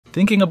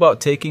Thinking about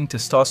taking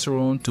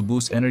testosterone to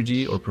boost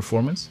energy or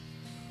performance?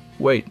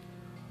 Wait,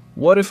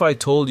 what if I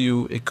told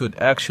you it could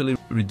actually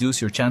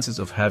reduce your chances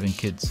of having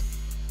kids?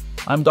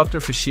 I'm Dr.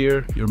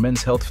 Fashir, your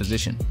men's health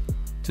physician.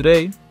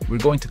 Today, we're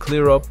going to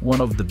clear up one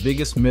of the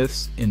biggest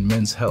myths in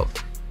men's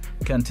health.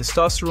 Can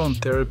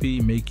testosterone therapy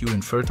make you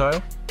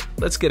infertile?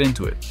 Let's get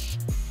into it.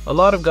 A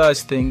lot of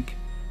guys think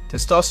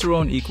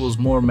testosterone equals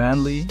more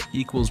manly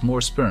equals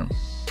more sperm.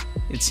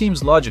 It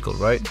seems logical,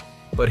 right?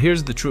 But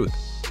here's the truth.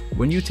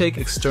 When you take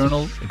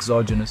external,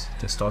 exogenous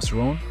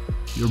testosterone,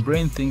 your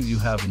brain thinks you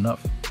have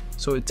enough,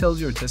 so it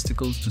tells your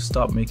testicles to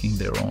stop making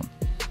their own.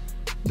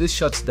 This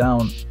shuts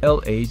down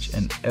LH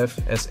and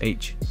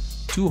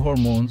FSH, two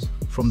hormones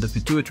from the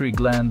pituitary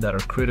gland that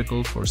are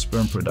critical for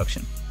sperm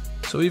production.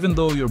 So even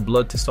though your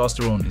blood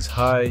testosterone is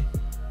high,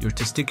 your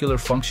testicular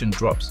function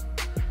drops.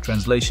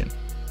 Translation: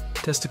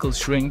 testicles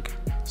shrink,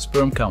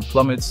 sperm count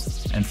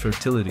plummets, and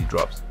fertility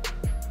drops.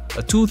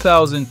 A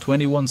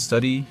 2021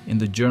 study in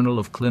the Journal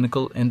of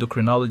Clinical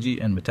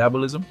Endocrinology and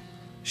Metabolism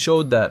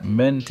showed that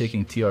men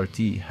taking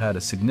TRT had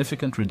a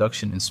significant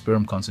reduction in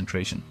sperm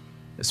concentration,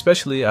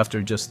 especially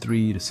after just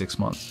 3 to 6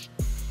 months.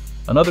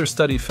 Another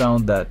study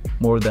found that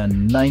more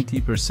than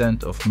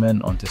 90% of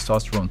men on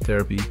testosterone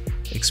therapy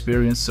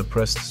experience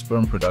suppressed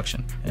sperm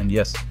production. And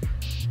yes,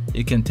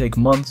 it can take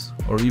months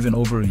or even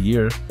over a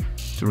year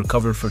to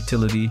recover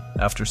fertility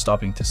after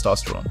stopping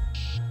testosterone.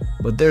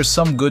 But there's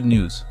some good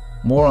news.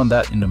 More on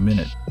that in a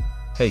minute.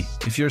 Hey,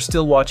 if you're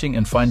still watching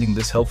and finding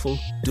this helpful,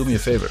 do me a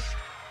favor.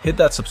 Hit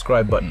that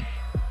subscribe button.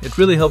 It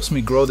really helps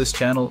me grow this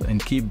channel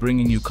and keep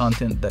bringing you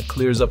content that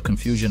clears up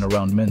confusion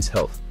around men's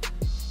health.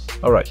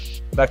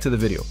 Alright, back to the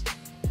video.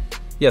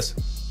 Yes,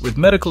 with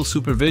medical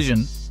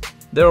supervision,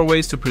 there are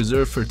ways to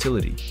preserve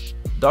fertility.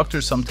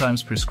 Doctors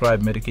sometimes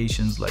prescribe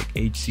medications like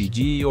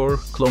HCG or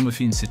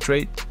clomiphene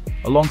citrate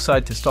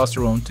alongside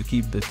testosterone to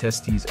keep the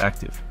testes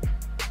active.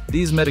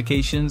 These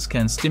medications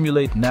can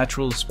stimulate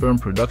natural sperm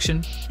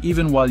production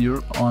even while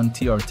you're on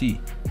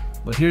TRT.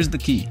 But here's the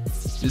key.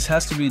 This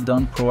has to be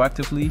done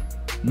proactively,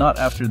 not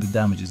after the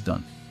damage is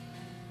done.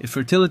 If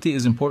fertility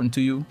is important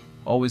to you,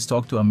 always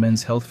talk to a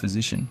men's health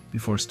physician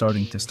before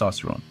starting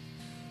testosterone.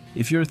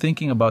 If you're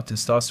thinking about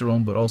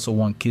testosterone but also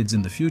want kids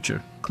in the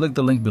future, click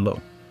the link below.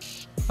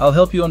 I'll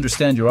help you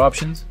understand your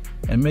options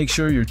and make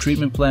sure your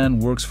treatment plan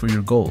works for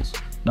your goals,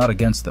 not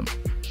against them.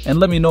 And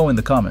let me know in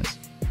the comments.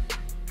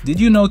 Did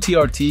you know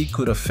TRT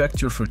could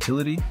affect your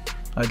fertility?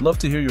 I'd love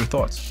to hear your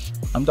thoughts.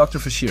 I'm Dr.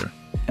 Fashir,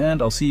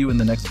 and I'll see you in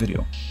the next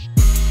video.